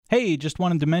Hey, just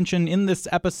wanted to mention in this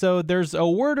episode, there's a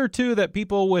word or two that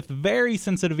people with very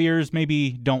sensitive ears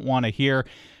maybe don't want to hear.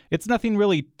 It's nothing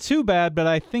really too bad, but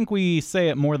I think we say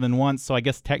it more than once, so I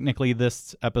guess technically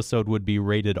this episode would be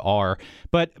rated R.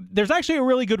 But there's actually a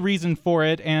really good reason for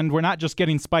it, and we're not just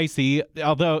getting spicy,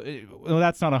 although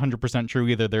that's not 100% true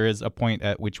either. There is a point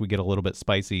at which we get a little bit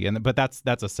spicy, but that's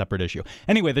a separate issue.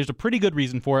 Anyway, there's a pretty good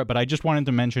reason for it, but I just wanted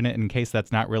to mention it in case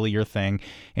that's not really your thing.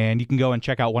 And you can go and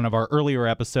check out one of our earlier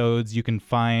episodes. You can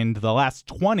find the last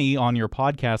 20 on your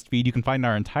podcast feed. You can find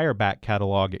our entire back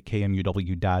catalog at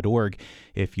kmuw.org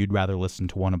if you'd rather listen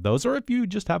to one of those, or if you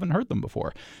just haven't heard them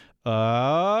before.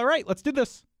 All right, let's do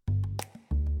this.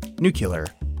 Nuclear.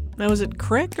 Now, is it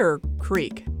crick or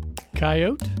creek?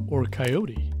 Coyote or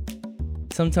coyote?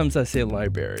 Sometimes I say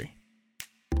library.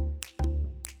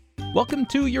 Welcome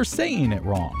to You're Saying It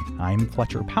Wrong. I'm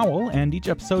Fletcher Powell, and each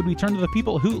episode we turn to the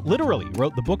people who literally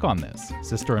wrote the book on this,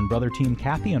 sister and brother team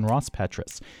Kathy and Ross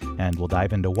Petrus. And we'll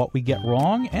dive into what we get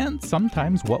wrong and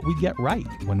sometimes what we get right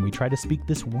when we try to speak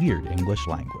this weird English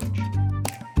language.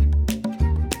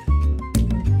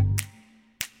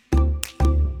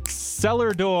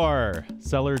 Cellar door,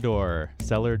 cellar door,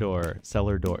 cellar door,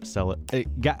 cellar door, cellar.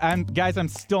 Guys, I'm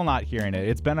still not hearing it.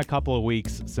 It's been a couple of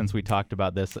weeks since we talked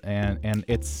about this, and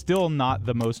it's still not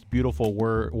the most beautiful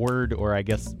word or I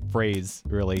guess phrase,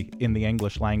 really, in the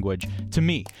English language to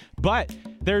me. But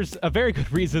there's a very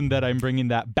good reason that I'm bringing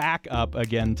that back up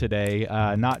again today,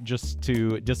 not just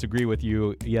to disagree with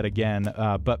you yet again,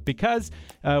 but because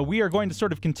we are going to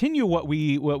sort of continue what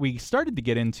we started to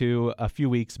get into a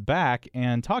few weeks back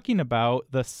and talking about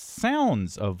the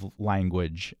sounds of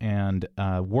language and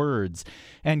words.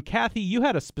 And Kathy, you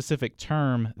had a specific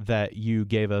term that you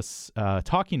gave us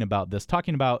talking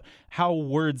about how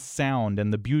words sound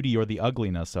and the beauty or the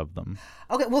ugliness of them.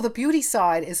 Okay, well, the beauty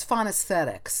side is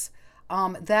phonesthetics.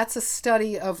 That's a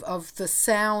study of the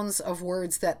sounds of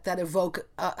words that evoke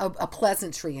a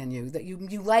pleasantry in you, that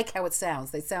you like how it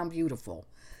sounds. They sound beautiful.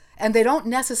 And they don't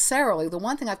necessarily, the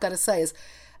one thing I've got to say is,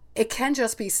 it can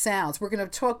just be sounds. We're going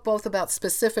to talk both about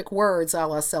specific words a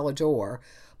la cellar door,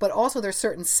 but also there's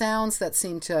certain sounds that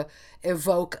seem to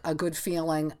evoke a good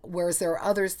feeling, whereas there are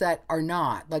others that are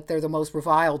not, like they're the most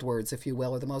reviled words, if you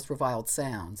will, or the most reviled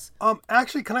sounds.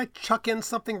 Actually, can I chuck in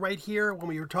something right here when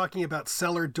we were talking about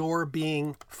cellar door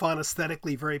being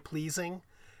phonesthetically very pleasing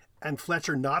and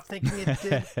Fletcher not thinking it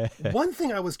did? One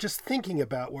thing I was just thinking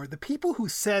about were the people who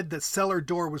said that cellar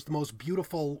door was the most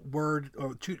beautiful word,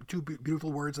 or two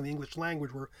beautiful words in the English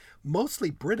language, were mostly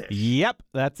British. Yep,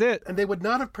 that's it. And they would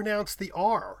not have pronounced the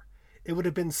R. It would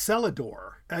have been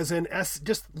Celador, as in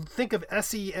just think of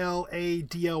Selador,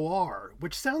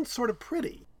 which sounds sort of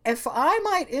pretty. If I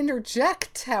might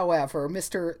interject, however,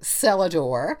 Mr.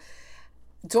 Celador,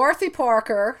 Dorothy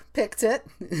Parker picked it,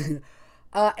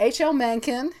 H.L.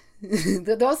 Mencken,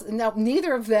 now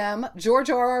neither of them, George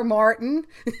R.R. Martin,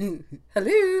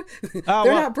 hello, they're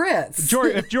not Brits.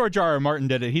 If George R.R. Martin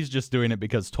did it, he's just doing it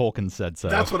because Tolkien said so.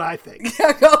 That's what I think.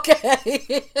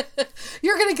 Okay.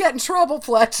 You're going to get in trouble,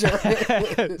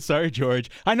 Fletcher. Sorry,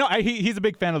 George. I know he's a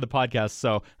big fan of the podcast,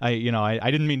 so I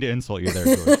didn't mean to insult you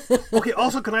there, George. Okay,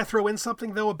 also, can I throw in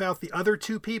something, though, about the other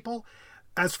two people?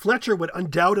 As Fletcher would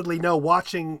undoubtedly know,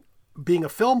 being a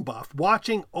film buff,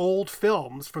 watching old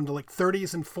films from the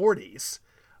 30s and 40s,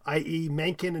 i.e.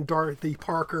 Mencken and Dorothy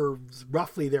Parker,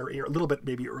 roughly their era, a little bit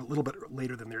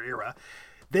later than their era,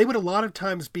 they would a lot of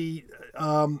times be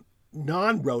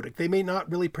non-rhotic. They may not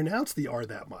really pronounce the R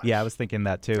that much. Yeah, I was thinking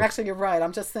that too. Actually, you're right.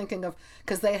 I'm just thinking of,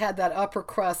 because they had that upper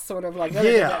crust sort of like,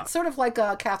 sort of like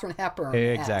Katharine Hepburn.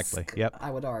 Exactly. Yep.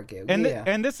 I would argue. And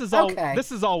and this is all. Okay.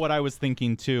 This is all what I was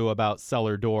thinking too about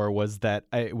cellar door, was that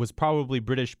it was probably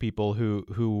British people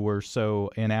who were so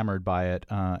enamored by it,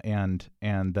 and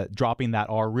that dropping that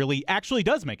R really actually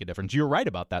does make a difference. You're right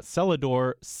about that.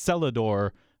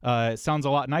 Celador, sounds a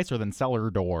lot nicer than cellar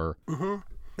door. Mm-hmm.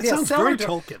 It sounds very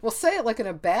Tolkien. Well, say it like in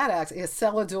a bad accent. Yeah,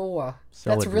 Celador.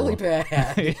 That's really bad.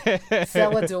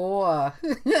 Celador.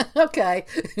 Okay.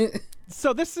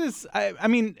 So this is, I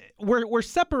mean, we're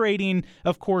separating,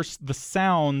 of course, the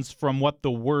sounds from what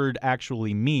the word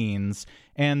actually means.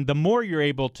 And the more you're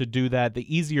able to do that,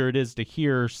 the easier it is to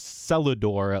hear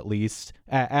Celador, at least,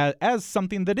 as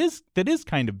something that is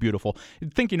kind of beautiful.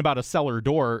 Thinking about a cellar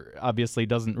door obviously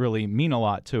doesn't really mean a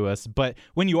lot to us, but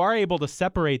when you are able to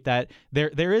separate that,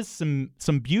 there is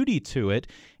some beauty to it.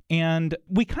 And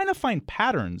we kind of find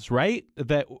patterns, right?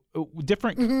 That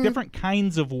different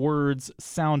kinds of words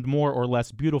sound more or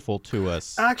less beautiful to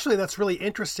us. Actually, that's really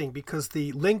interesting because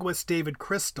the linguist David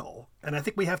Crystal, and I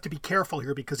think we have to be careful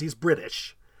here because he's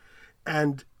British,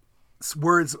 and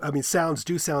sounds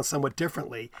do sound somewhat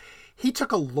differently. he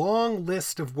took a long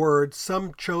list of words,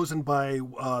 some chosen by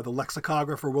the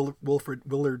lexicographer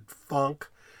Willard Funk,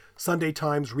 Sunday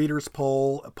Times Reader's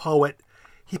Poll, a poet.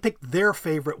 He picked their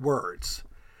favorite words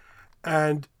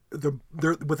and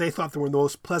what they thought were the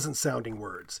most pleasant sounding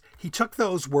words. He took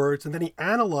those words and then he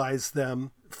analyzed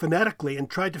them phonetically and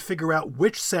tried to figure out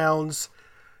which sounds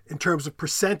in terms of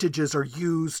percentages are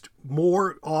used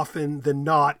more often than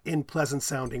not in pleasant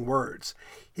sounding words.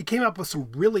 He came up with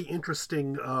some really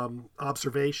interesting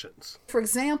observations. For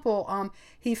example,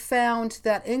 he found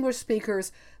that English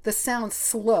speakers, the sound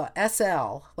sl,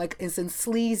 SL, like is in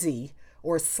sleazy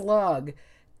or slug,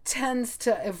 tends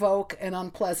to evoke an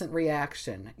unpleasant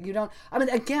reaction.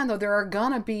 Again, though, there are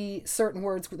gonna be certain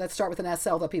words that start with an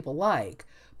SL that people like,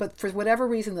 but for whatever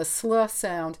reason, the sl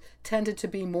sound tended to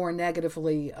be more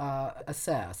negatively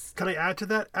assessed. Can I add to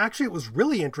that? Actually, it was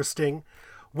really interesting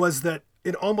was that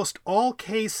in almost all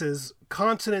cases,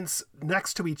 consonants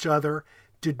next to each other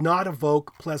did not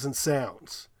evoke pleasant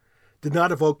sounds, did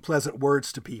not evoke pleasant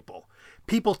words to people.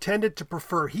 People tended to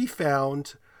prefer, he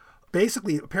found,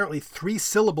 basically, apparently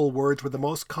 3-syllable words were the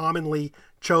most commonly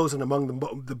chosen among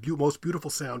the most beautiful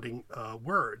sounding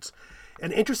words.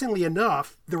 And interestingly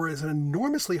enough, there was an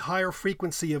enormously higher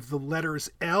frequency of the letters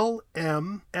L,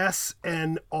 M, S,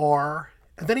 N, R.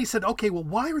 And then he said, okay, well,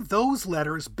 why are those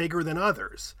letters bigger than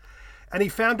others? And he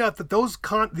found out that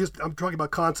I'm talking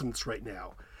about consonants right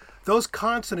now. Those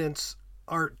consonants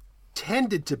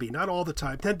tended to be, not all the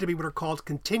time, tended to be what are called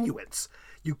continuants.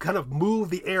 You kind of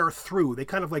move the air through. They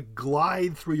kind of like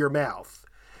glide through your mouth.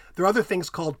 There are other things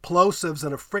called plosives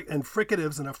and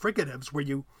fricatives and affricatives where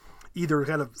you either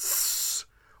kind of s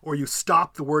or you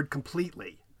stop the word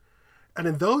completely. And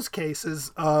in those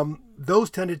cases, those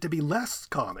tended to be less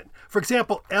common. For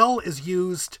example, L is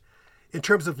used in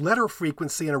terms of letter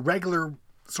frequency in a regular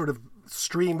sort of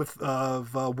stream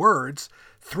of words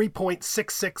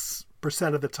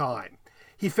 3.66% of the time.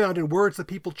 He found in words that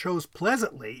people chose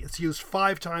pleasantly, it's used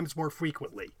 5 times more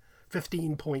frequently,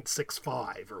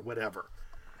 15.65 or whatever.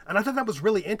 And I thought that was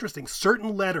really interesting.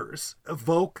 Certain letters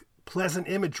evoke pleasant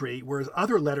imagery, whereas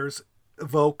other letters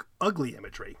evoke ugly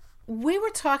imagery. We were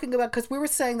talking about, because we were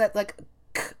saying that like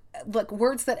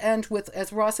words that end with,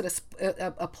 as Ross said,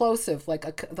 a plosive,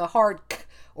 like the hard k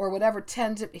or whatever,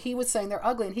 he was saying they're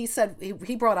ugly. And he said,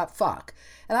 he brought up fuck.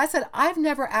 And I said, I've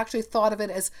never actually thought of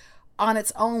it as on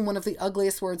its own one of the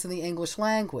ugliest words in the English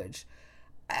language.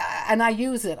 And I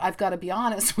use it, I've got to be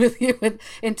honest with you,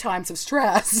 in times of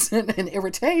stress and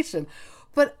irritation.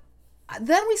 But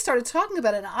then we started talking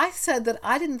about it, and I said that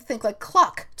I didn't think, like,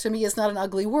 cluck to me is not an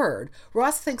ugly word.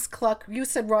 Ross thinks cluck. You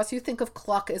said, Ross, you think of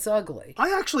cluck as ugly.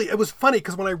 It was funny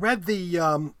because when I read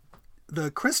the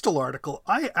Crystal article,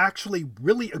 I actually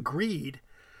really agreed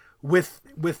with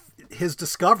his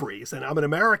discoveries. And I'm an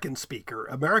American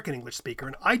English speaker,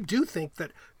 and I do think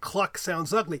that cluck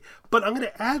sounds ugly. But I'm going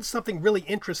to add something really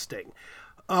interesting.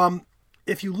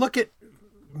 If you look at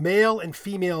male and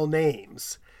female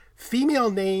names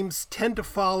tend to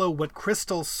follow what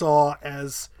Crystal saw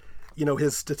as,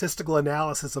 his statistical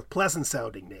analysis of pleasant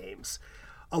sounding names.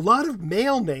 A lot of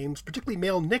male names, particularly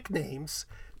male nicknames,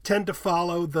 tend to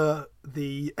follow the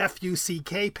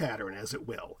FUCK pattern, as it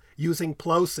will, using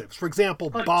plosives. For example,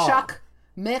 Bob. Chuck,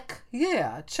 Mick,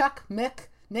 Chuck, Mick,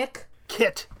 Nick.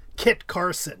 Kit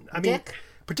Carson. I mean, Dick.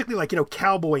 Particularly like,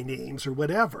 cowboy names or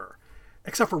whatever.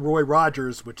 Except for Roy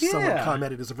Rogers, which someone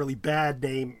commented is a really bad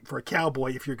name for a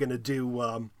cowboy if you're going to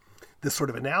do this sort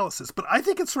of analysis. But I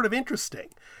think it's sort of interesting.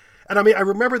 And I mean, I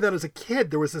remember that as a kid,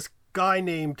 there was this guy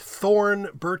named Thorne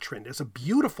Bertrand. It's a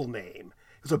beautiful name.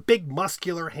 He was a big,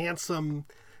 muscular, handsome,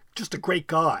 just a great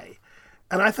guy.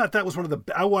 And I thought that was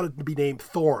I wanted to be named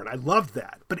Thorne. I loved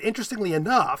that. But interestingly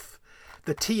enough,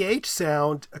 the TH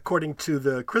sound, according to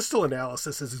the Crystal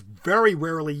analysis, is very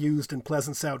rarely used in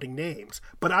pleasant-sounding names.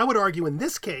 But I would argue in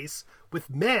this case, with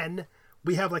men,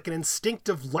 we have like an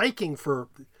instinctive liking for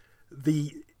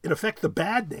in effect, the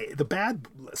bad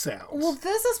sounds. Well,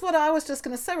 this is what I was just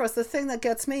going to say, Russ. The thing that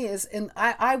gets me is,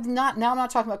 I'm not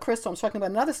talking about Crystal, I'm talking about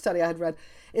another study I had read,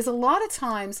 is a lot of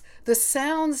times the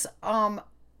sounds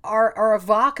are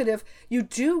evocative. You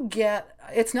do get,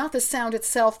 it's not the sound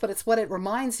itself, but it's what it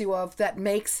reminds you of that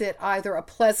makes it either a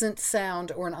pleasant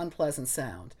sound or an unpleasant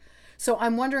sound. So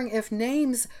I'm wondering if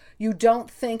names, you don't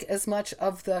think as much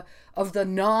of the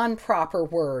non-proper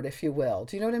word, if you will.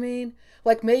 Do you know what I mean?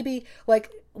 Like maybe like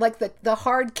the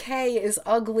hard K is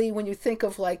ugly when you think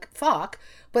of like fuck,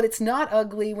 but it's not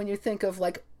ugly when you think of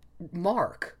like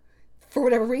Mark, for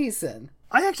whatever reason.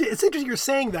 It's interesting you're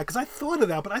saying that, because I thought of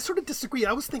that, but I sort of disagree.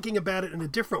 I was thinking about it in a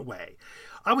different way.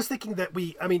 I was thinking that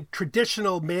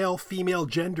traditional male-female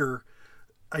gender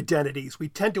identities. We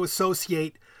tend to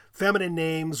associate feminine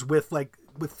names with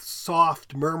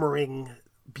soft, murmuring,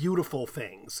 beautiful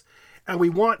things. And we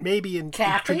want maybe in...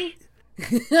 Kathy?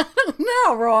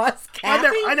 No, Ross.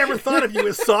 Kathy? I never thought of you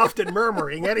as soft and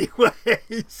murmuring anyway.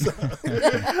 So,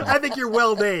 I think you're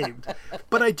well named.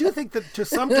 But I do think that to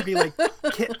some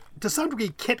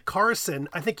degree, Kit Carson,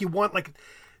 I think you want, like,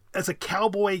 as a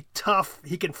cowboy, tough,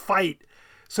 he can fight.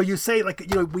 So you say, like,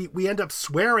 you know, we end up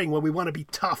swearing when we want to be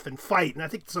tough and fight. And I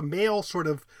think it's a male sort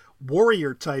of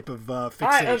warrior type of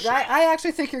fixation. I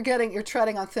actually think you're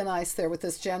treading on thin ice there with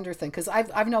this gender thing, because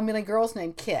I've known many girls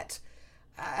named Kit.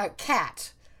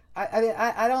 Cat.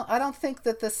 I don't think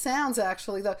that the sounds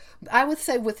actually, I would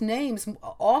say with names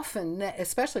often,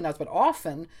 especially not, but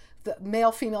often the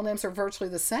male female names are virtually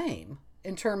the same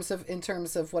in terms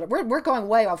of what we're going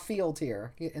way off field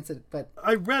here. But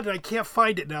I read it, I can't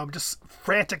find it now. I'm just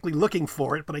frantically looking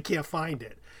for it, but I can't find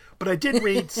it. But I did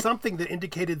read something that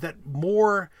indicated that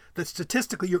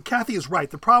statistically, Kathy is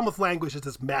right. The problem with language is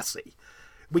it's messy.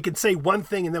 We can say one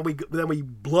thing and then we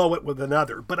blow it with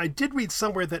another. But I did read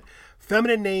somewhere that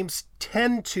feminine names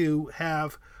tend to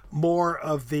have more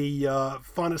of the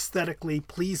phonesthetically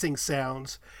pleasing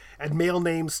sounds, and male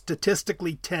names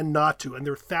statistically tend not to. And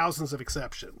there are thousands of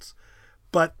exceptions.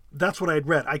 But that's what I had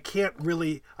read.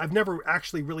 I've never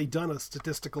actually really done a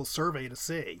statistical survey to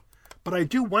see. But I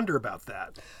do wonder about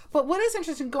that. But what is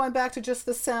interesting, going back to just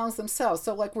the sounds themselves,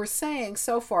 so like we're saying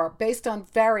so far, based on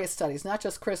various studies, not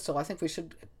just Crystal, I think we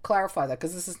should clarify that,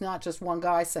 because this is not just one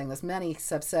guy saying this. Many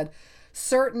have said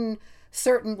certain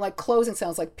like closing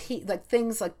sounds, like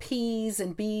things like P's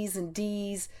and B's and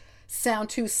D's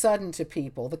sound too sudden to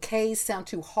people. The K's sound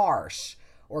too harsh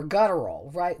or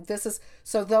guttural, right?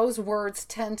 So those words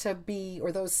tend to be,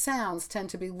 or those sounds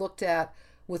tend to be looked at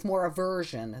with more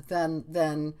aversion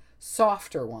than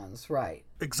softer ones, right?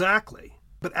 Exactly.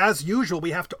 But as usual,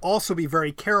 we have to also be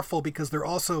very careful, because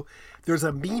there's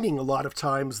a meaning a lot of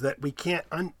times that we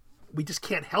just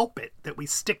can't help it, that we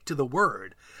stick to the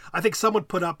word. I think someone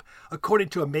put up, according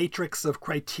to a matrix of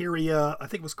criteria, I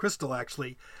think it was Crystal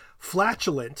actually,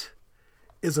 flatulent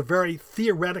is a very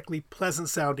theoretically pleasant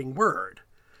sounding word.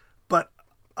 But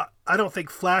I don't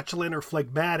think flatulent or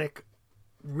phlegmatic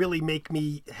really make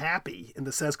me happy in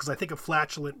the sense, because I think of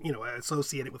flatulent, I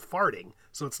associate it with farting.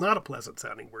 So it's not a pleasant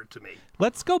sounding word to me.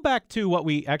 Let's go back to what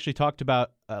we actually talked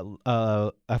about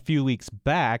a few weeks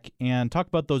back and talk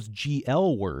about those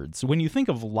GL words. When you think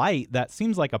of light, that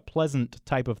seems like a pleasant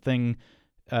type of thing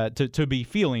to be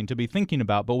feeling, to be thinking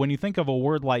about. But when you think of a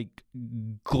word like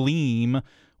gleam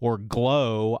or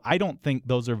glow, I don't think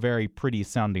those are very pretty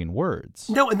sounding words.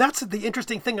 No, and that's the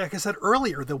interesting thing. Like I said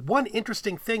earlier, the one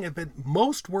interesting thing has been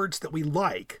most words that we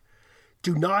like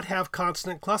do not have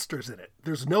consonant clusters in it.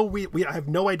 There's I have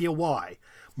no idea why.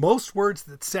 Most words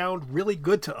that sound really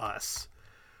good to us,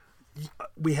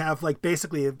 we have like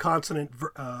basically a consonant,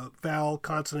 vowel,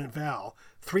 consonant, vowel.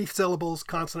 3 syllables,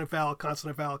 consonant, vowel,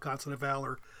 consonant, vowel, consonant, vowel,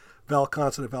 or vowel,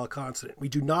 consonant, vowel, consonant. We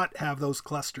do not have those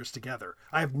clusters together.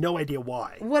 I have no idea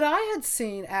why. What I had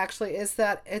seen actually is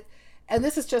that and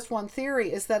this is just one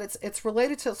theory, is that it's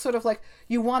related to sort of like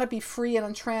you want to be free and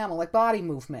untrammeled, like body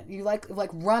movement. You like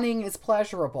running is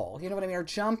pleasurable, you know what I mean, or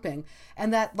jumping.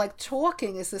 And that like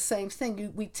talking is the same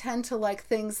thing. We tend to like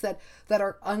things that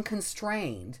are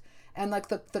unconstrained. And like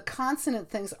the consonant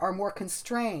things are more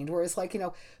constrained, whereas like,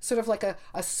 sort of like a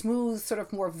smooth, sort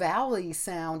of more vowel-y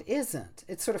sound isn't.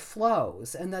 It sort of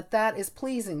flows, and that is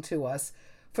pleasing to us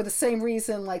for the same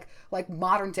reason like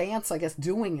modern dance, I guess,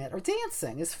 doing it or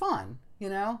dancing is fun.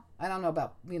 I don't know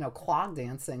about, clog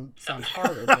dancing sounds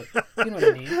harder, but you know what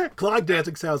I mean. Clog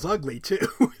dancing sounds ugly too.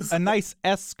 A nice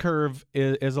S curve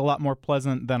is a lot more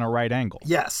pleasant than a right angle.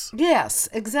 Yes. Yes,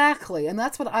 exactly. And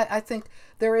that's what I think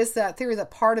there is that theory that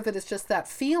part of it is just that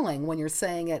feeling when you're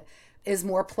saying it is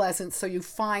more pleasant. So you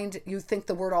think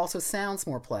the word also sounds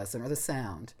more pleasant, or the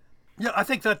sound. Yeah, I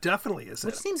think that definitely is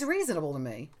Which seems reasonable to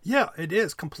me. Yeah, it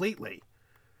is completely.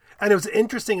 And it was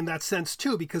interesting in that sense,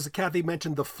 too, because Kathy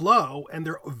mentioned the flow, and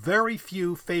there are very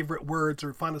few favorite words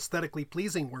or phonesthetically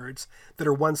pleasing words that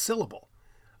are one syllable.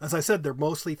 As I said, they're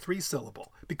mostly 3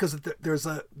 syllable, because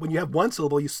when you have 1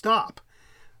 syllable, you stop.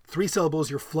 3 syllables,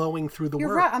 you're flowing through the word.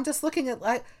 You're right. I'm just looking at,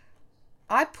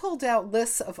 I pulled out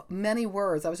lists of many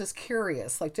words. I was just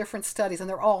curious, like different studies, and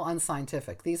they're all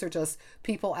unscientific. These are just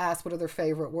people ask what are their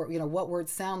favorite words, what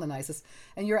words sound the nicest.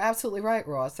 And you're absolutely right,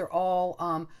 Ross. They're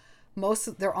all...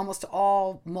 they're almost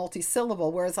all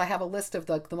multisyllable, whereas I have a list of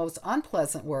the most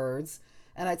unpleasant words,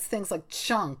 And it's things like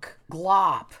chunk,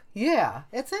 glop. Yeah,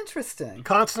 it's interesting.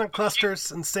 Consonant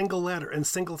clusters and single letter and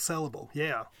single syllable.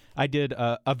 Yeah. I did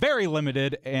a very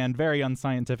limited and very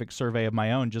unscientific survey of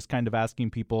my own, just kind of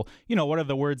asking people, what are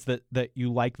the words that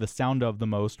you like the sound of the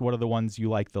most? What are the ones you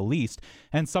like the least?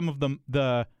 And some of them,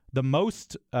 the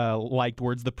most liked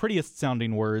words, the prettiest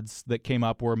sounding words that came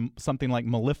up were something like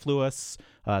mellifluous,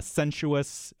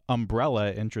 sensuous,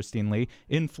 umbrella, interestingly,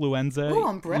 influenza. Ooh,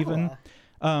 umbrella.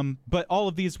 Even. But all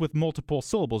of these with multiple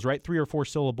syllables, right? 3 or 4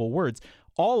 syllable words.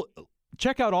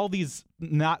 Check out all these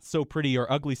not so pretty or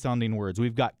ugly sounding words.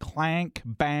 We've got clank,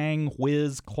 bang,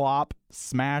 whiz, clop,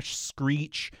 smash,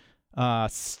 screech,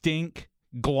 stink,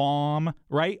 glom,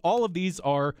 right? All of these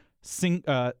are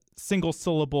single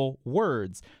syllable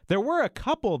words. There were a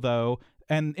couple, though,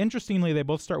 and interestingly, they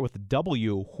both start with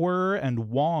W. Whir and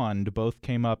wand both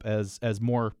came up as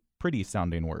more pretty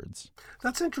sounding words.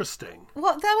 That's interesting.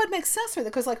 Well, that would make sense for me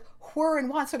because like whir and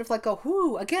wand sort of like go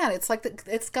whoo. Again, it's like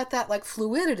it's got that like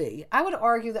fluidity. I would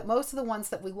argue that most of the ones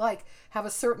that we like have a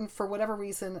certain, for whatever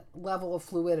reason, level of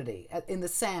fluidity in the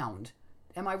sound.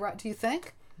 Am I right? Do you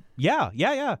think? Yeah.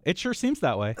 It sure seems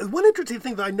that way. One interesting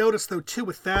thing that I noticed, though, too,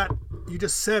 with that, you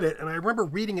just said it, and I remember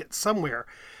reading it somewhere,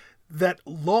 that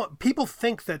people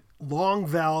think that long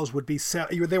vowels would be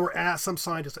they were asked, some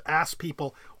scientists asked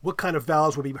people what kind of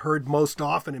vowels would be heard most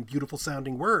often in beautiful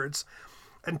sounding words,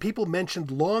 and people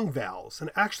mentioned long vowels, and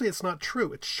actually it's not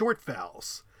true. It's short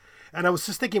vowels. And I was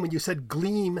just thinking, when you said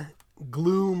gleam,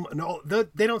 gloom, and all,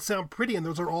 they don't sound pretty, and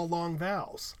those are all long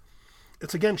vowels.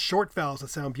 It's, again, short vowels that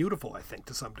sound beautiful, I think,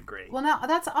 to some degree. Well, now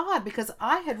that's odd because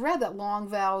I had read that long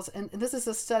vowels, and this is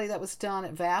a study that was done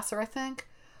at Vassar, I think.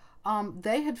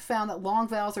 They had found that long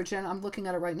vowels are I'm looking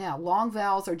at it right now. Long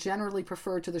vowels are generally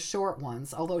preferred to the short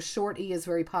ones, although short E is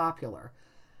very popular.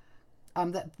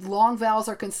 That long vowels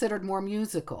are considered more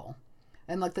musical,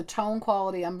 and like the tone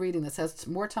quality, I'm reading this, has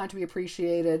more time to be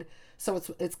appreciated. So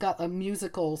it's got a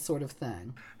musical sort of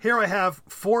thing. Here I have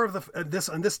 4 of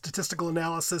this statistical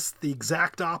analysis, the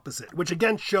exact opposite, which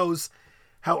again shows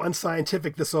how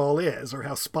unscientific this all is, or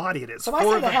how spotty it is. So I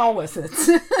say the hell with it.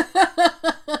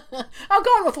 I'm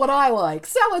going with what I like.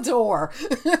 Celador.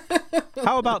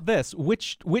 How about this?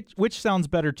 Which sounds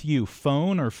better to you,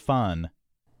 phone or fun?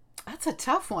 That's a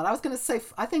tough one. I was going to say,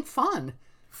 I think fun.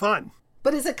 Fun.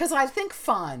 But is it because I think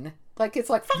fun? Like it's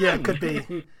like fun. Yeah, it could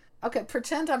be. Okay,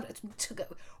 pretend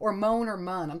or moan or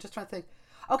mun. I'm just trying to think.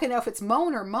 Okay, now if it's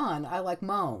moan or mun, I like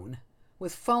moan.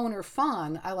 With phone or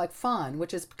fun, I like fun,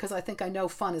 which is because I think I know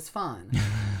fun is fun.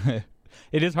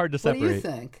 It is hard to separate. What do you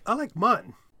think? I like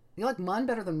mun. You like mun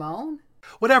better than moan?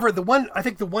 Whatever. I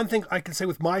think the one thing I can say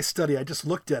with my study, I just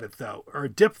looked at it though, are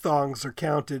diphthongs are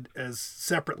counted as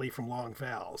separately from long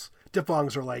vowels.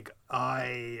 Diphthongs are like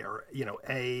I or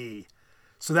a.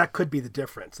 So that could be the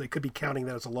difference. They could be counting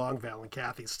that as a long vowel in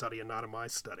Kathy's study and not in my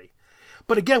study.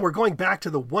 But again, we're going back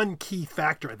to the one key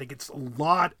factor. I think it's a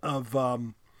lot of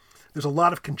there's a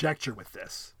lot of conjecture with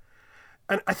this.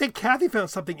 And I think Kathy found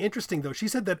something interesting, though. She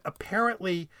said that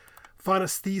apparently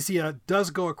phonesthesia does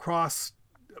go across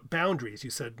boundaries. You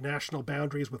said national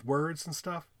boundaries with words and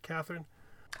stuff, Catherine?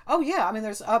 Oh yeah, I mean,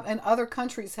 there's and other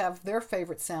countries have their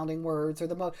favorite sounding words or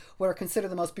what are considered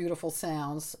the most beautiful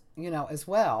sounds, as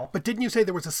well. But didn't you say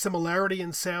there was a similarity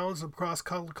in sounds across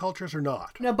cultures or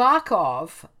not?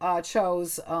 Nabokov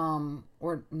chose,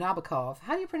 or Nabokov.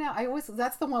 How do you pronounce?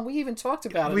 That's the one we even talked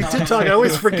about. We did talk. I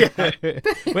always forget. We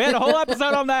had a whole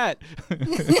episode on that.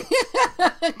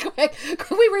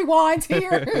 Can we rewind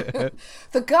here?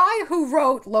 The guy who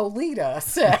wrote Lolita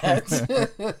said.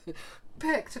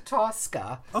 Picked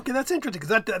Tosca. Okay, that's interesting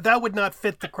because that would not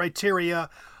fit the criteria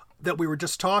that we were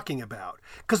just talking about.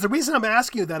 Because the reason I'm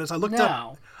asking you that is I looked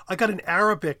up. I got an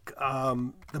Arabic,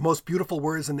 the most beautiful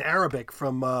words in Arabic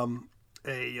from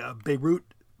a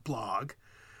Beirut blog,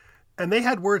 and they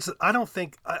had words that I don't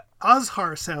think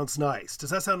Azhar sounds nice.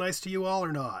 Does that sound nice to you all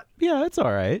or not? Yeah, it's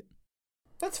all right.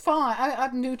 That's fine.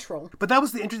 I'm neutral. But that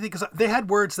was the interesting because they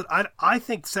had words that I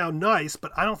think sound nice,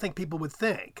 but I don't think people would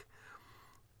think.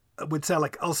 Would sound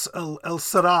like El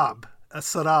Sarab, a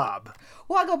Sarab.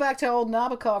 Well, I go back to old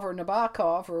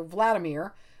Nabokov or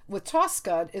Vladimir. With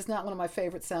Tosca is not one of my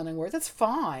favorite sounding words. It's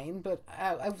fine, but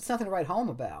it's nothing to write home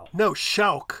about. No,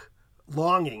 shauk,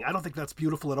 longing. I don't think that's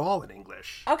beautiful at all in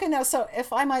English. Okay, now, so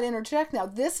if I might interject now,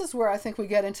 this is where I think we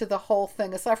get into the whole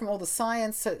thing, aside from all the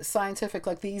scientific,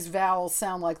 like these vowels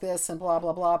sound like this and blah,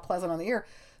 blah, blah, pleasant on the ear,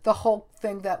 the whole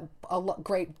thing that a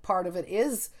great part of it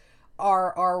is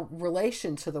our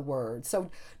relation to the word.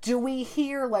 So do we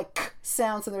hear like k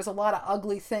sounds, and there's a lot of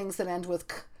ugly things that end with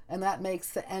k, and that makes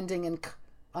the ending in k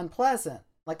unpleasant?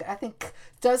 Like, I think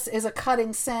is a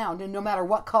cutting sound, and no matter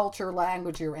what culture,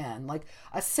 language you're in, like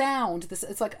a sound,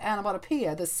 it's like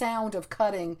onomatopoeia. The sound of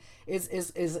cutting is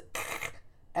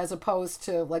as opposed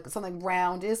to like something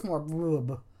round is more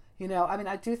blub. You know, I mean,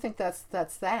 I do think that's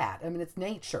that. I mean, it's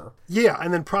nature. Yeah,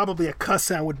 and then probably a cuss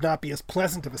sound would not be as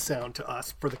pleasant of a sound to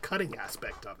us for the cutting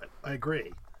aspect of it. I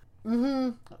agree.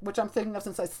 Which I'm thinking of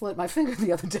since I slit my finger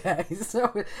the other day,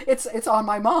 so it's on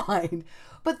my mind.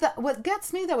 But what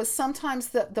gets me though is sometimes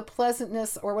the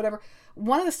pleasantness or whatever.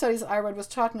 One of the studies I read was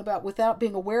talking about, without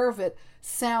being aware of it,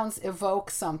 sounds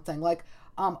evoke something. Like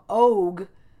og,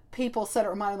 people said it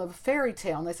reminded them of a fairy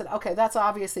tale, and they said, okay, that's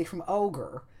obviously from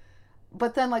ogre.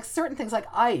 But then like certain things like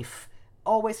 "ife"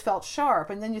 always felt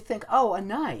sharp, and then you think, oh, a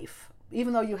knife,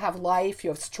 even though you have life, you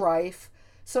have strife.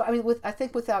 So, I mean, I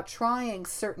think without trying,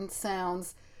 certain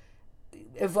sounds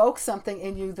evoke something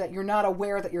in you that you're not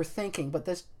aware that you're thinking, but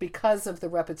this, because of the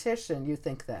repetition, you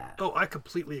think that. Oh, I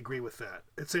completely agree with that.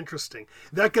 It's interesting.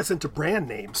 That gets into brand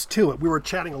names, too. We were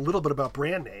chatting a little bit about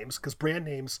brand names, because brand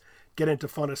names get into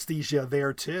phonesthesia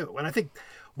there, too. And I think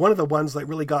one of the ones that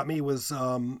really got me was,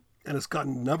 and it's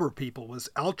gotten a number of people, was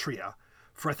Altria.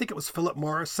 For, I think it was Philip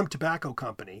Morris, some tobacco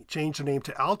company, changed the name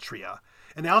to Altria.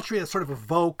 And Altria sort of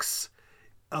evokes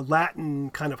a Latin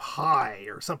kind of high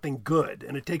or something good,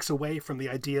 and it takes away from the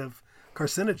idea of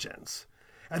carcinogens.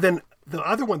 And then the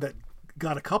other one that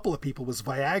got a couple of people was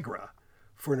Viagra,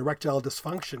 for an erectile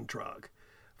dysfunction drug.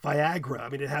 Viagra, I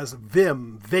mean, it has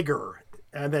vim, vigor,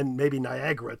 and then maybe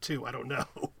Niagara too, I don't know.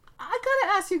 I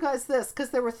gotta ask you guys this, because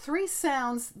there were 3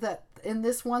 sounds that in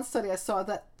this one study I saw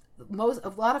that a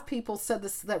lot of people said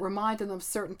this, that reminded them of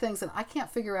certain things, and I can't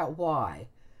figure out why.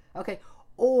 Okay,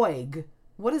 oig.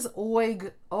 What does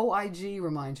oig, O-I-G,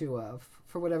 remind you of,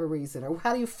 for whatever reason? Or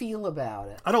how do you feel about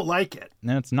it? I don't like it.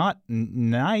 No, it's not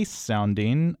nice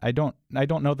sounding. I don't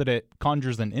know that it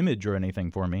conjures an image or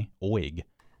anything for me. Oig.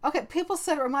 Okay, people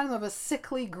said it reminded them of a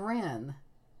sickly grin.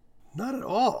 Not at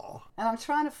all. And I'm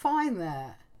trying to find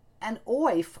that. And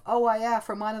oif, O-I-F,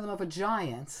 reminded them of a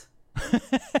giant. Isn't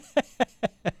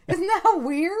that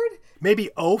weird? Maybe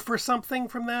oaf or something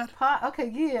from that? Okay,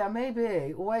 yeah,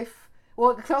 maybe. Oif.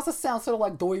 Well, it also sounds sort of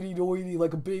like doity,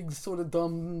 like a big sort of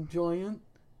dumb giant.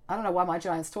 I don't know why my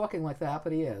giant's talking like that,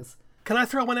 but he is. Can I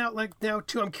throw one out like now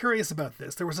too? I'm curious about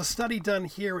this. There was a study done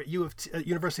here at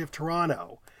University of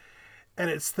Toronto,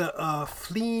 and it's the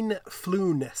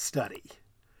Fleen-Floon study.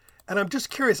 And I'm just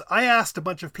curious. I asked a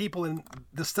bunch of people, and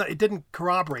the study, it didn't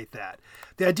corroborate that.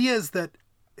 The idea is that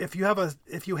if you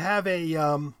have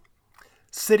a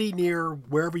city near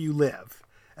wherever you live,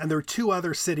 and there are 2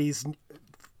 other cities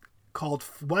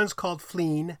one's called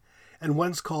Fleen and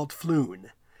one's called Floon.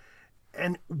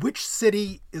 And which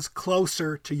city is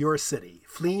closer to your city,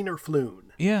 Fleen or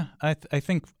Floon? Yeah, I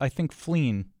think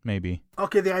Fleen maybe.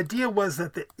 Okay, the idea was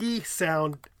that the E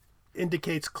sound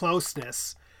indicates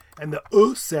closeness and the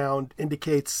U sound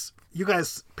indicates you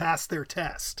guys passed their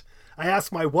test. I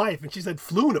asked my wife, and she said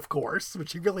Floon, of course, but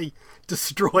she really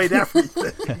destroyed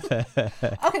everything.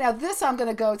 Okay, now this I'm going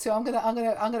to go to. I'm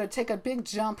going to take a big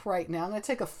jump right now. I'm going to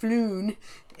take a Floon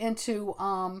into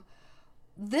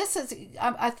this is.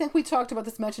 I think we talked about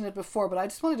this, mentioned it before, but I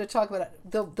just wanted to talk about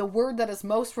it. The word that is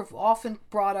most often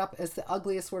brought up as the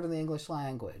ugliest word in the English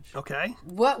language. Okay.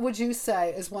 What would you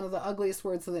say is one of the ugliest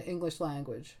words in the English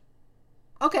language?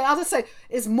 Okay, I'll just say,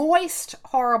 is moist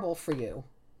horrible for you?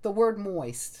 The word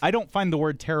moist. I don't find the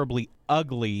word terribly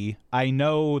ugly. I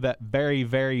know that very,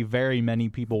 very, very many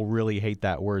people really hate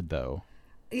that word, though.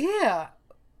 Yeah.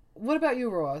 What about you,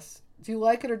 Ross? Do you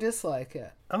like it or dislike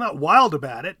it? I'm not wild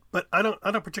about it, but I don't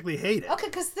particularly hate it. Okay,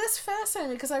 because this fascinated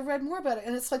me because I read more about it,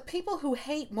 and it's like people who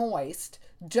hate moist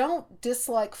don't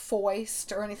dislike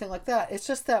foist or anything like that. It's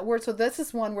just that word. So this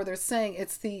is one where they're saying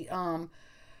it's the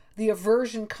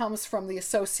aversion comes from the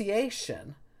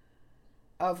association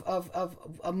of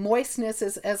moistness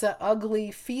as an ugly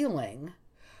feeling.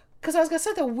 Because I was going to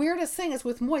say, the weirdest thing is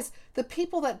with moist, the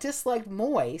people that disliked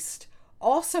moist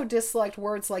also disliked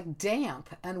words like damp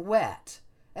and wet.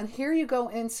 And here you go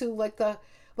into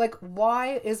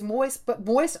why is moist, but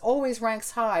moist always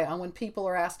ranks high on when people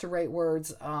are asked to rate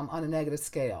words on a negative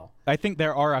scale. I think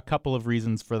there are a couple of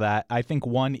reasons for that. I think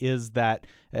one is that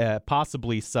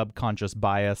possibly subconscious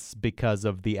bias because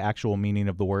of the actual meaning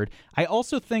of the word. I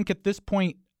also think at this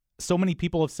point, so many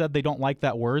people have said they don't like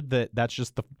that word that's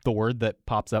just the word that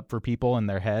pops up for people in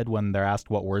their head when they're asked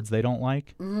what words they don't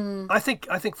like. I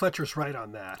think Fletcher's right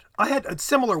on that. I had a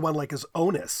similar one like as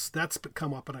onus. That's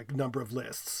come up on a number of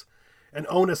lists. And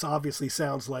onus obviously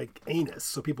sounds like anus,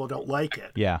 so people don't like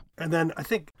it. Yeah. And then I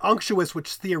think unctuous,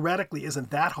 which theoretically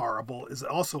isn't that horrible, is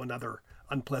also another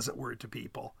unpleasant word to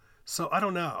people. So I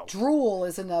don't know. Drool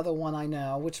is another one I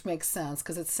know, which makes sense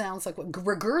because it sounds like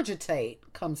regurgitate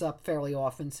comes up fairly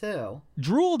often too.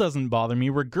 Drool doesn't bother me.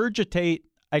 Regurgitate,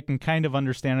 I can kind of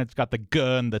understand. It's got the g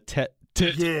and the tit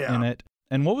in it.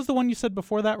 And what was the one you said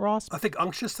before that, Ross? I think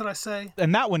unctuous, did I say?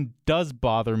 And that one does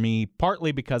bother me,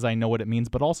 partly because I know what it means,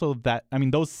 but also that, I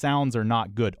mean, those sounds are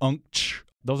not good. Unkch.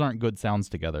 Those aren't good sounds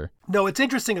together. No, it's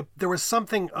interesting. There was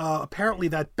something, apparently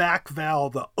that back vowel,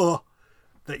 the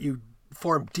that you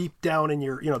form deep down in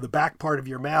your, the back part of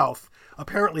your mouth.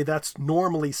 Apparently that's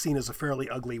normally seen as a fairly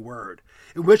ugly word.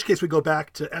 In which case we go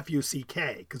back to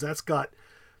F-U-C-K, because that's got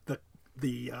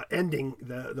the ending,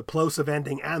 the plosive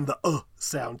ending and the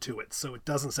sound to it. So it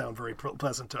doesn't sound very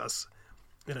pleasant to us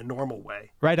in a normal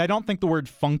way. Right. I don't think the word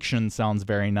function sounds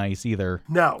very nice either.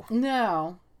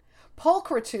 No.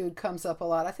 Pulchritude comes up a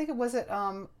lot. I think who was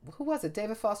it?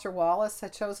 David Foster Wallace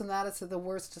had chosen that as the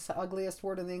worst, ugliest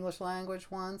word in the English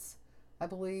language once, I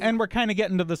believe. And we're kind of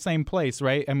getting to the same place,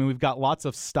 right? I mean, we've got lots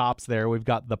of stops there. We've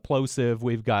got the plosive.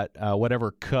 We've got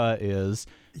whatever "k" is.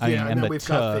 And then we've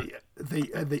got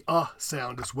the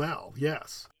sound as well.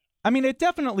 Yes. I mean, it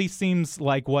definitely seems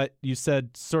like what you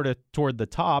said sort of toward the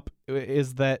top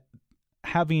is that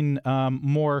having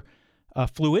more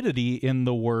fluidity in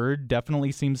the word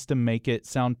definitely seems to make it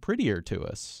sound prettier to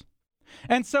us.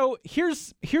 And so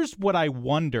here's what I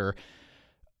wonder.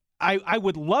 I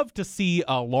would love to see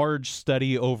a large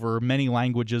study over many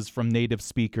languages from native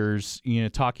speakers,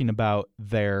 talking about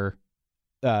their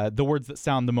the words that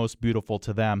sound the most beautiful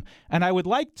to them. And I would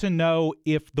like to know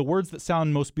if the words that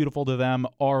sound most beautiful to them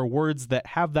are words that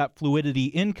have that fluidity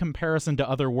in comparison to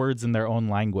other words in their own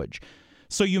language.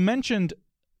 So you mentioned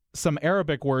some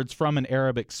Arabic words from an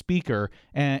Arabic speaker,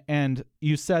 and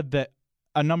you said that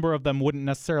a number of them wouldn't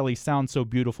necessarily sound so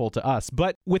beautiful to us.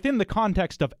 But within the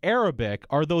context of Arabic,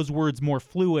 are those words more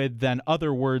fluid than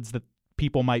other words that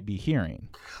people might be hearing?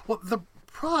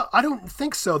 Well, I don't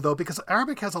think so, though, because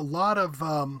Arabic has a lot of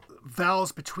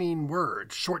vowels between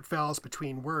words, short vowels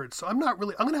between words. So I'm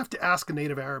going to have to ask a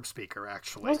native Arab speaker,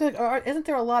 actually. Isn't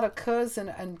there a lot of k's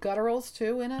and gutturals,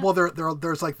 too, in it? Well,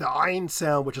 there's like the ayn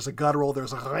sound, which is a guttural.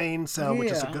 There's a ghain sound,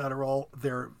 which is a guttural.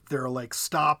 There are like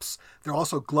stops. There are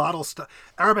also glottal stops.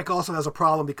 Arabic also has a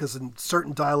problem because in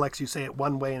certain dialects you say it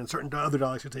one way, and in certain other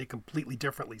dialects you say it completely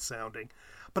differently sounding.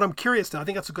 But I'm curious now. I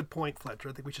think that's a good point, Fletcher.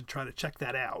 I think we should try to check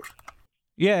that out.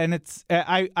 Yeah, and it's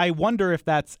I wonder if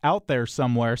that's out there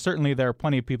somewhere. Certainly there are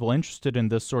plenty of people interested in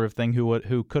this sort of thing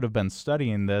who could have been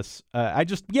studying this.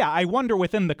 I wonder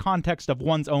within the context of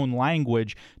one's own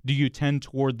language, do you tend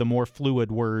toward the more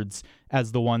fluid words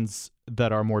as the ones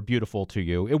that are more beautiful to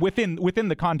you within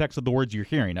the context of the words you're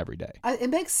hearing every day? It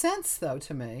makes sense, though,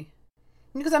 to me.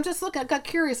 Because I'm just looking, I got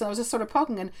curious and I was just sort of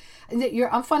poking, and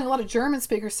I'm finding a lot of German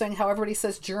speakers saying how everybody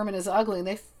says German is ugly and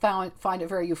they find it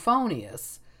very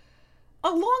euphonious.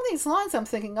 Along these lines, I'm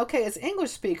thinking, okay, as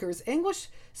English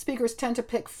speakers tend to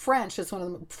pick French as one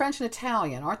of them. French and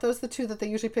Italian, aren't those the two that they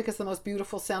usually pick as the most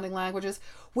beautiful sounding languages?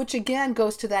 Which again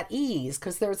goes to that ease,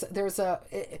 because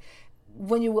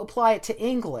when you apply it to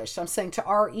English, I'm saying to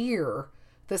our ear,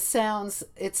 it sounds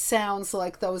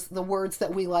like the words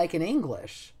that we like in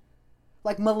English.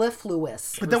 Like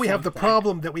mellifluous. But then we have the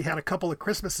problem that we had a couple of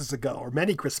Christmases ago, or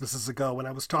many Christmases ago, when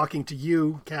I was talking to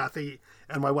you, Kathy,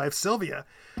 and my wife, Sylvia.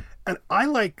 And I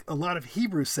like a lot of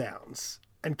Hebrew sounds.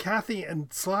 And Kathy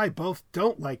and Sly both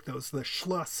don't like the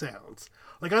shla sounds.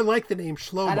 Like, I like the name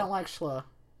Shlomo. I don't like shla.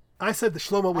 I said the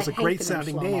Shlomo was a great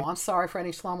sounding name. I'm sorry for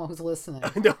any Shlomo who's listening.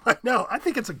 I know. I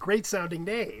think it's a great sounding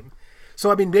name.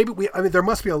 So, I mean, there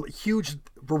must be a huge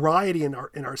variety in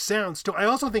our sounds too. I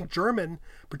also think German,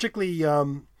 particularly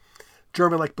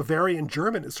German, like Bavarian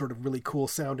German, is sort of really cool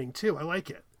sounding too. I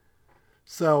like it.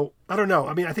 So I don't know.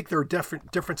 I mean, I think there are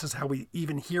differences how we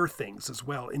even hear things as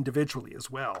well, individually as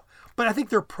well. But I think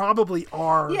there probably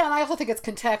are. Yeah, and I also think it's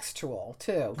contextual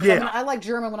too. Yeah. I mean, I like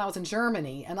German when I was in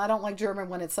Germany, and I don't like German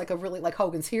when it's like a really like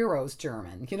Hogan's Heroes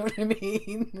German. You know what I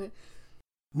mean?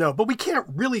 No, but we can't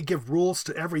really give rules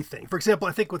to everything. For example,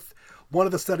 I think with one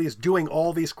of the studies doing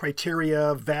all these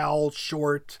criteria, vowel,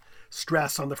 short,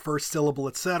 stress on the first syllable,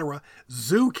 etc.,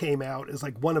 zoo came out as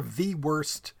like one of the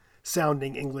worst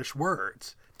sounding English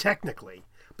words, technically.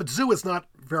 But zoo is not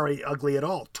very ugly at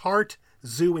all. Tart,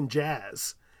 zoo, and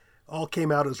jazz all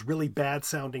came out as really bad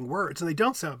sounding words, and they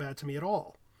don't sound bad to me at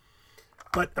all.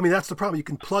 But, I mean, that's the problem. You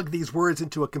can plug these words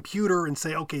into a computer and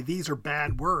say, okay, these are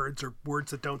bad words or words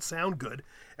that don't sound good.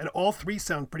 And all three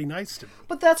sound pretty nice to me.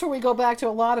 But that's where we go back to a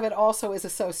lot of it also is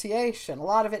association. A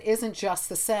lot of it isn't just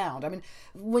the sound. I mean,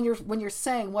 when you're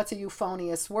saying what's a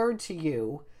euphonious word to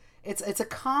you, It's a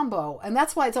combo, and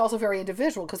that's why it's also very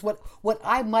individual, because what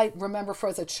I might remember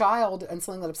as a child and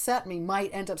something that upset me might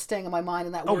end up staying in my mind,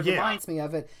 and that word reminds me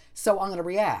of it, so I'm going to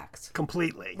react.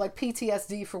 Completely. Like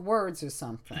PTSD for words or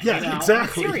something. Yeah,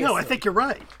 exactly. No, I think you're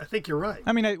right.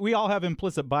 I mean, we all have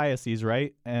implicit biases,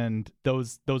 right? And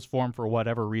those form for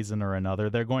whatever reason or another.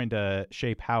 They're going to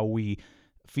shape how we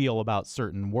feel about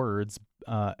certain words,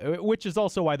 which is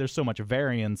also why there's so much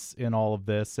variance in all of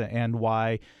this, and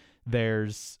why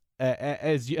there's,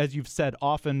 as you've said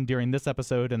often during this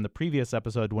episode and the previous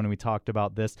episode when we talked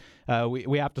about this,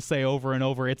 we have to say over and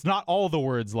over, it's not all the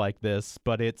words like this,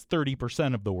 but it's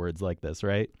 30% of the words like this,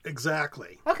 right?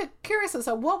 Exactly. Okay, curious.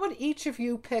 So what would each of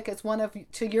you pick as one of,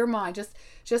 to your mind,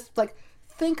 just like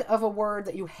think of a word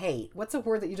that you hate. What's a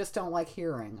word that you just don't like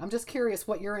hearing? I'm just curious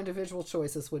what your individual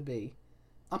choices would be.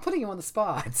 I'm putting you on the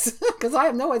spot because I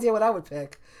have no idea what I would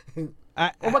pick.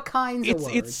 Or what kinds of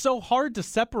words. It's so hard to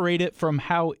separate it from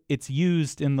how it's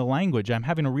used in the language. I'm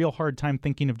having a real hard time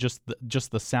thinking of just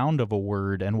the sound of a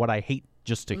word and what I hate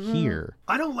just to hear.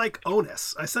 I don't like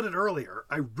onus. I said it earlier.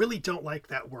 I really don't like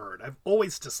that word. I've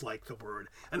always disliked the word.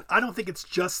 And I don't think it's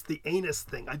just the anus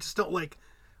thing. I just don't like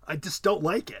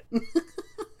it.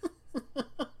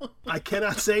 I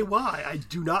cannot say why. I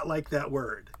do not like that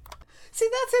word. See,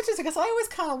 that's interesting because I always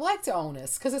kind of liked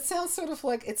onus because it sounds sort of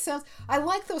like, I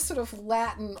like those sort of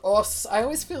Latin os. I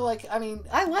always feel like,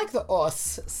 I like the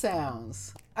os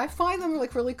sounds. I find them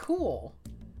like really cool.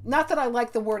 Not that I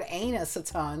like the word anus a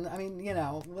ton.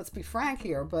 Let's be frank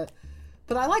here, but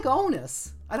I like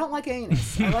onus. I don't like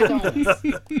anus. I like onus,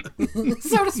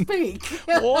 so to speak.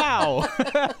 Wow.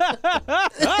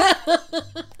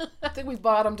 I think we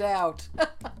bottomed out.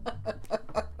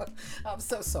 I'm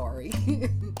so sorry.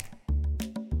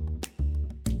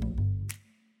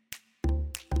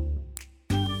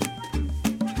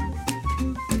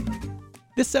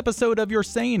 This episode of You're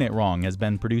Saying It Wrong has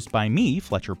been produced by me,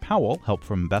 Fletcher Powell, help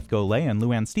from Beth Golay and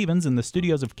Luann Stevens in the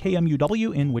studios of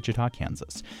KMUW in Wichita,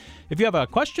 Kansas. If you have a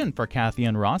question for Kathy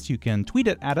and Ross, you can tweet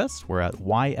it at us. We're at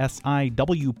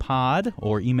YSIWpod,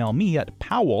 or email me at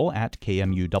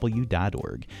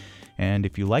powell@kmuw.org. And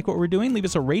if you like what we're doing, leave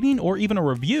us a rating or even a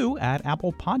review at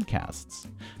Apple Podcasts.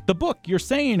 The book, You're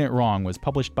Saying It Wrong, was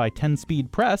published by 10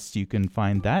 Speed Press. You can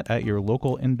find that at your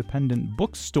local independent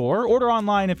bookstore. Order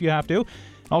online if you have to.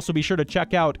 Also, be sure to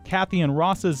check out Kathy and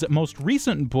Ross's most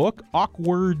recent book,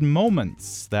 Awkward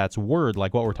Moments. That's word,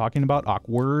 like what we're talking about,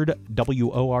 awkward,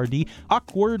 W-O-R-D.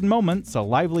 Awkward Moments, a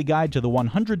lively guide to the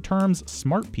 100 terms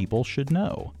smart people should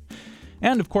know.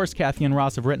 And of course, Kathy and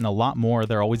Ross have written a lot more.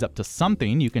 They're always up to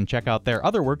something. You can check out their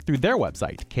other work through their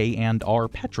website,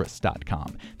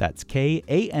 kandrpetras.com. That's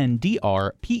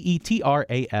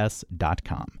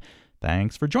KANDRPETRAS.com.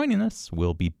 Thanks for joining us.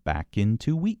 We'll be back in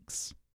 2 weeks.